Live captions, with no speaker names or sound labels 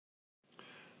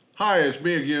Hi, it's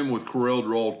me again with Corel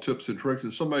Draw Tips and Tricks,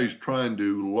 and somebody's trying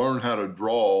to learn how to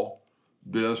draw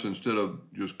this instead of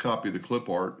just copy the clip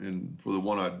art. And for the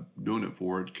one I'm doing it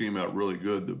for, it came out really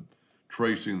good, the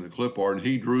tracing the clip art. And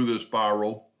he drew this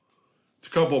spiral. It's a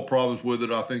couple of problems with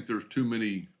it. I think there's too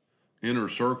many inner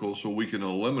circles, so we can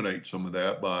eliminate some of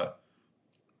that by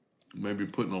maybe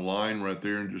putting a line right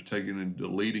there and just taking and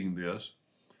deleting this.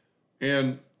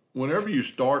 And whenever you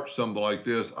start something like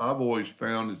this, I've always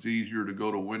found it's easier to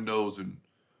go to Windows and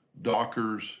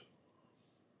Dockers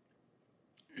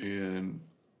and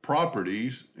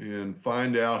Properties and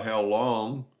find out how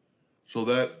long. So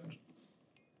that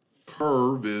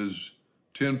curve is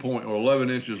 11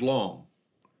 inches long.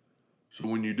 So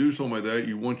when you do something like that,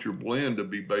 you want your blend to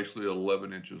be basically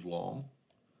 11 inches long.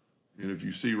 And if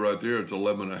you see right there, it's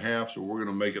 11 and a half, so we're going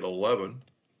to make it 11.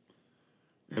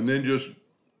 And then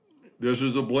this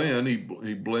is a blend.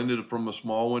 He blended it from a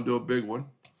small one to a big one.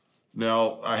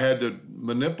 Now I had to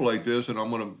manipulate this, and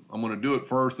I'm gonna do it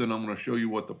first, and I'm gonna show you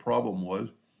what the problem was.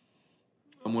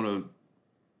 I'm gonna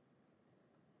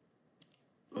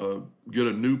get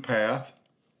a new path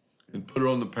and put it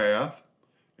on the path,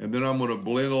 and then I'm gonna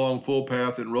blend along full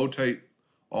path and rotate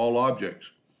all objects.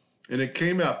 And it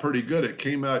came out pretty good. It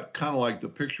came out kind of like the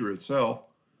picture itself.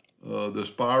 The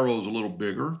spiral is a little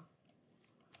bigger.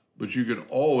 But you can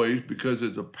always, because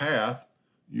it's a path,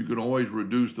 you can always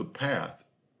reduce the path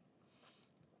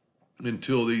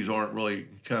until these aren't really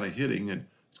kind of hitting. And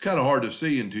it's kind of hard to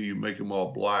see until you make them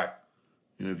all black.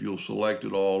 And if you'll select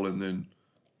it all and then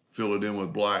fill it in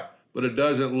with black. But it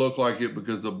doesn't look like it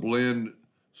because the blend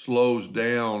slows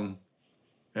down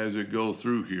as it goes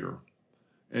through here.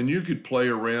 And you could play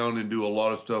around and do a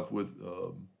lot of stuff with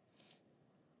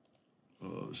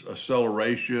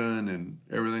acceleration and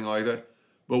everything like that.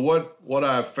 But what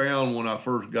I found when I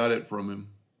first got it from him,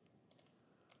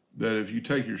 that if you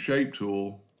take your shape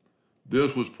tool,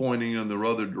 this was pointing in the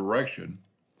other direction.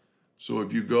 So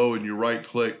if you go and you right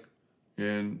click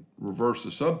and reverse the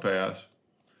subpath,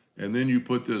 and then you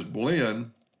put this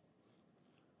blend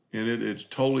in it, it's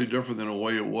totally different than the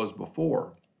way it was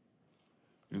before.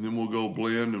 And then we'll go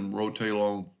blend and rotate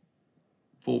along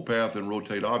full path and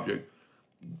rotate object.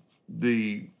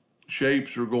 The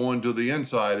shapes are going to the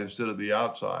inside instead of the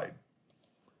outside.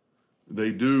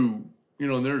 They do,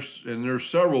 and there's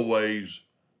several ways,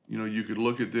 you could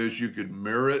look at this, you could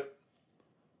mirror it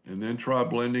and then try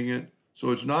blending it. So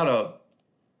it's not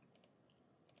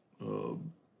a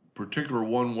particular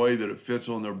one way that it fits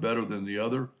on there better than the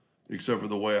other, except for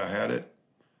the way I had it.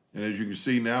 And as you can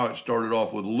see now, it started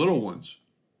off with little ones,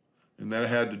 and that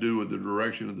had to do with the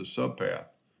direction of the subpath.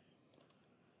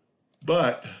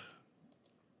 But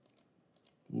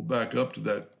we'll back up to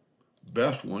that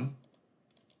best one.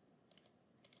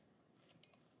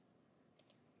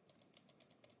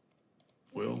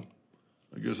 Well,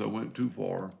 I guess I went too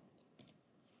far.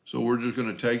 So we're just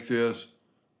going to take this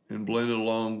and blend it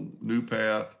along new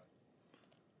path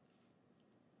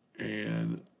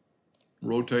and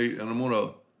rotate. And I'm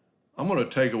going to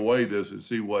take away this and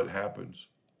see what happens.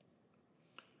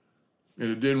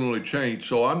 And it didn't really change.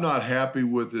 So I'm not happy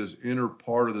with this inner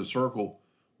part of the circle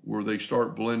where they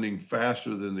start blending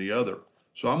faster than the other.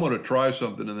 So I'm going to try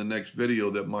something in the next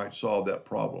video that might solve that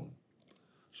problem.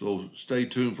 So stay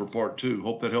tuned for part 2.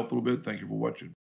 Hope that helped a little bit. Thank you for watching.